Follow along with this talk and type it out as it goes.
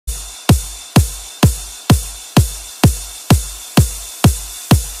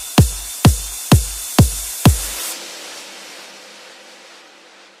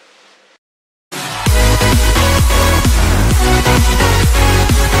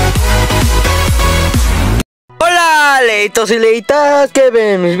Leitos y leitas que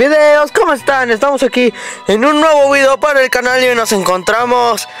ven mis videos, ¿cómo están? Estamos aquí en un nuevo video para el canal y hoy nos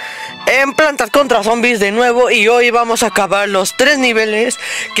encontramos en Plantas contra Zombies de nuevo. Y hoy vamos a acabar los 3 niveles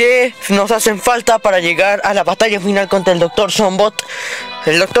que nos hacen falta para llegar a la batalla final contra el Dr. Zombot.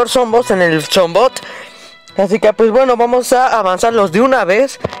 El Dr. Zombot en el Zombot. Así que pues bueno, vamos a avanzarlos de una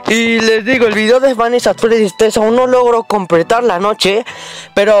vez. Y les digo, el video de Fanny Freddy's 3 aún no logro completar la noche,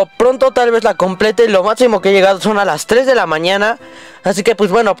 pero pronto tal vez la complete. Lo máximo que he llegado son a las 3 de la mañana. Así que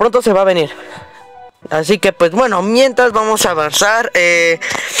pues bueno, pronto se va a venir. Así que pues bueno, mientras vamos a avanzar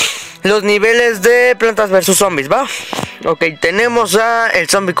los niveles de Plantas vs Zombies, ¿va? Ok, tenemos a el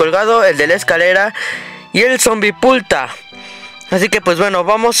zombie colgado, el de la escalera y el zombie pulta. Así que pues bueno,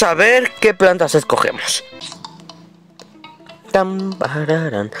 vamos a ver qué plantas escogemos.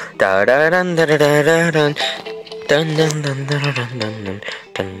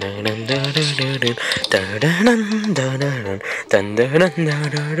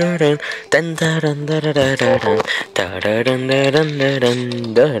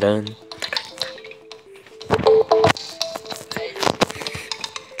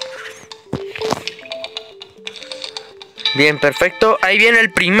 Bien, perfecto. Ahí viene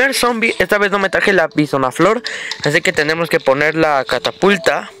el primer zombie. Esta vez no me traje la bisonaflor, así que tenemos que poner la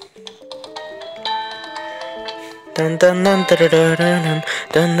catapulta.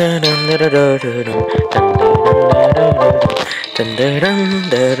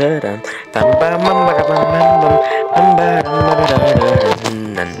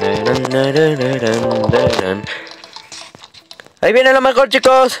 Ahí viene lo mejor,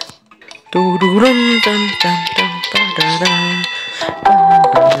 chicos.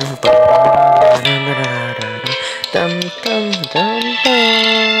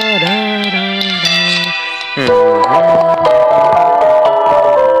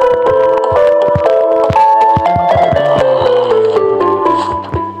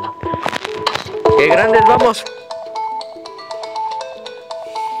 ¡Qué grandes vamos!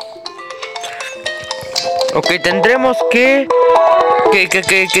 Ok, tendremos que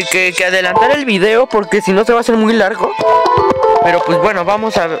adelantar el video porque si no se va a hacer muy largo. Pero pues bueno,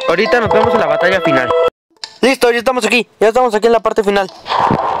 vamos a... ahorita nos vemos en la batalla final. Listo, ya estamos aquí en la parte final.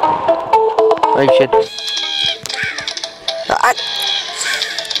 Ay, shit. ¡Ah!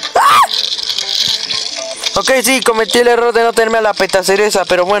 ¡Ah! Ok, sí, cometí el error de no tenerme a la petacereza,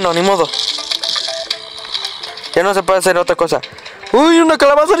 pero bueno, ni modo. Ya no se puede hacer otra cosa. ¡Uy, una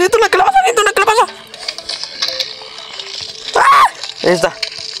calabaza! ¡Listo, una calabaza! ¡Listo, una calabaza! ¡Ah! Ahí está.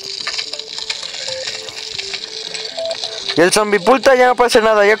 Y el zombie pulta ya no puede hacer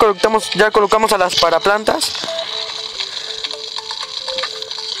nada. Ya colocamos a las paraplantas.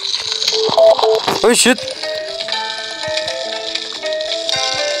 ¡Oh, shit!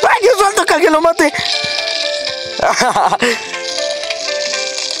 ¡Ay, yo suelto que alguien lo mate!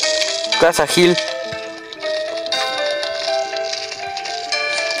 Casa Gil.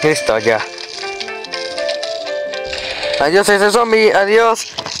 Listo, ya. Adiós ese zombie,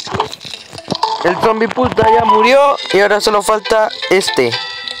 adiós. El zombie puta ya murió y ahora solo falta este.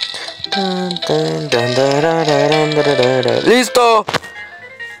 ¡Listo!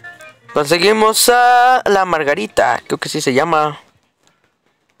 Conseguimos a la Margarita, creo que sí se llama.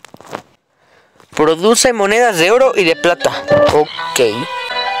 Produce monedas de oro y de plata. Ok.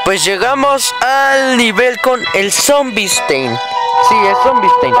 Pues llegamos al nivel con el Zombistein. Sí, es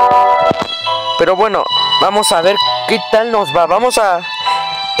Zombistein. Pero bueno, vamos a ver qué tal nos va. Vamos a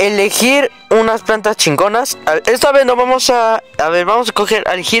elegir unas plantas chingonas. Esta vez no vamos a... A ver, vamos a coger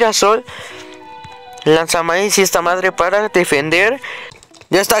al girasol, lanzamaíz y esta madre para defender.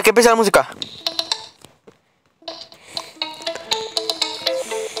 Ya está, que empieza la música.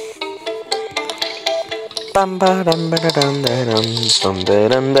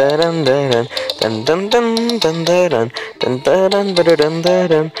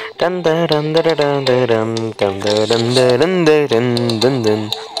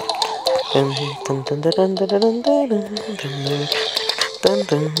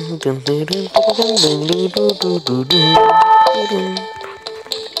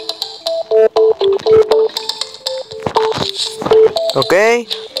 Ok,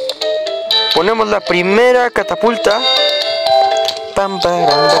 ponemos la primera catapulta.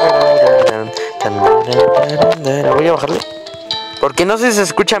 Voy a bajarle porque no sé si se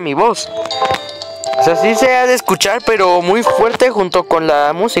escucha mi voz. O sea, sí se ha de escuchar, pero muy fuerte junto con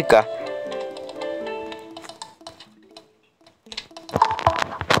la música.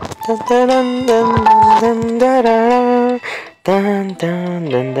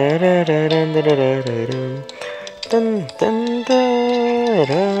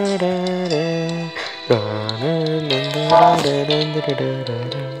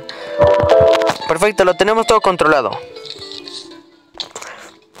 Perfecto, lo tenemos todo controlado.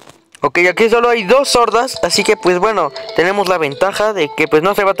 Ok, aquí solo hay 2 sordas, así que pues bueno, tenemos la ventaja de que pues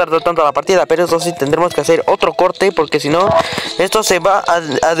no se va a tardar tanto la partida, pero eso sí tendremos que hacer otro corte porque si no, esto se va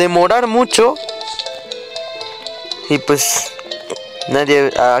a demorar mucho. Y pues,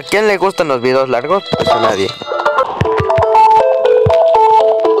 nadie, ¿a quién le gustan los videos largos? Pues a nadie.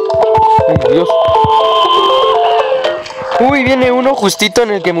 ¡Ay, Dios! Uy, viene uno justito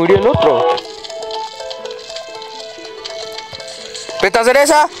en el que murió el otro. ¡Peta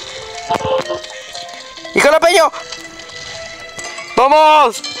cereza! ¡Y jalapeño!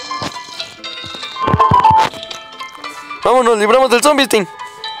 ¡Vamos! ¡Vamos, nos libramos del Zombistein!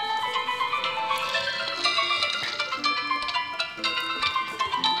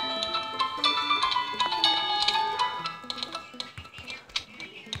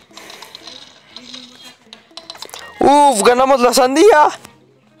 ¡Uf! ¡Ganamos la sandía!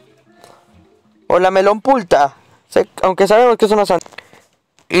 O la melonpulta. Aunque sabemos que es una sandía.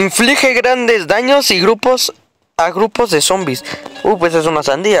 Inflige grandes daños y a grupos de zombies. Pues es una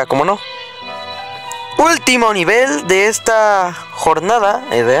sandía, ¿cómo no? Último nivel de esta jornada.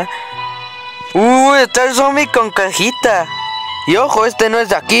 Está el zombie con cajita. Y ojo, este no es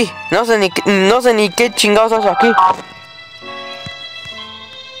de aquí. No sé ni qué chingados hace aquí.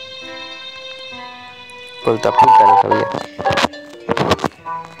 Puta, no sabía.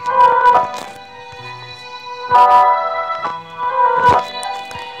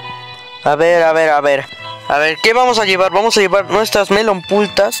 A ver, ¿qué vamos a llevar? Vamos a llevar nuestras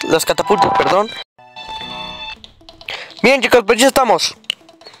melonpultas, las catapultas, perdón. Bien, chicos, pues ya estamos.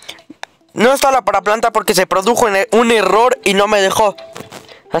 No está la paraplanta porque se produjo un error y no me dejó.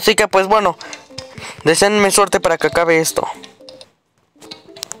 Así que pues bueno, deseenme suerte para que acabe esto.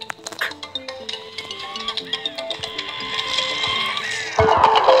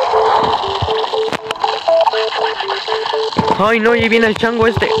 Ay no, y viene el chango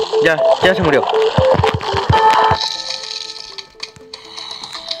este. Ya se murió.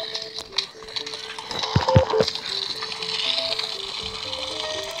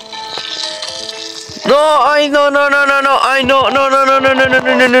 No, ay no, ay no.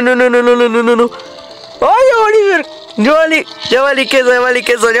 Ay, ya valí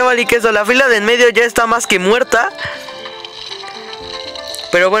queso. La fila de en medio ya está más que muerta.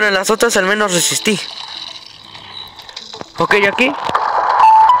 Pero bueno, en las otras al menos resistí. Ok, aquí.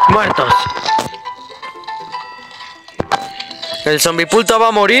 Muertos. El zombipulta va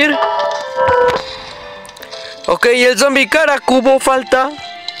a morir. Ok, el zombie cara cubo falta.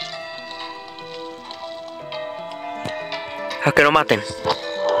 A que lo maten.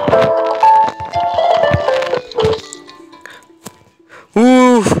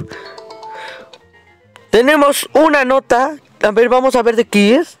 Tenemos una nota. A ver, vamos a ver de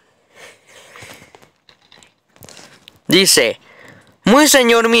qué es. Dice: muy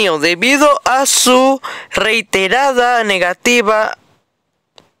señor mío, debido a su reiterada negativa.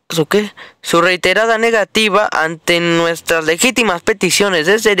 Su reiterada negativa ante nuestras legítimas peticiones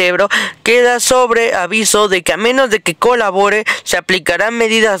de cerebro, queda sobre aviso de que a menos de que colabore, se aplicarán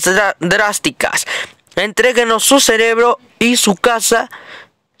medidas drásticas. Entréguenos su cerebro y su casa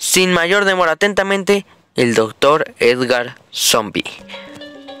sin mayor demora. Atentamente, el doctor Edgar Zombie.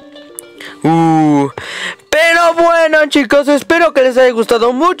 Pero bueno, chicos, espero que les haya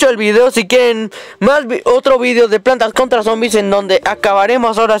gustado mucho el video. Si quieren más otro video de Plantas contra Zombies, en donde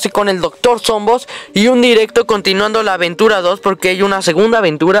acabaremos ahora sí con el Doctor Zombos, y un directo continuando la aventura 2, porque hay una segunda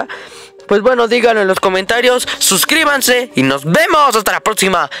aventura, pues bueno, díganlo en los comentarios, suscríbanse y nos vemos hasta la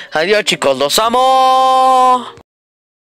próxima. Adiós, chicos, los amo.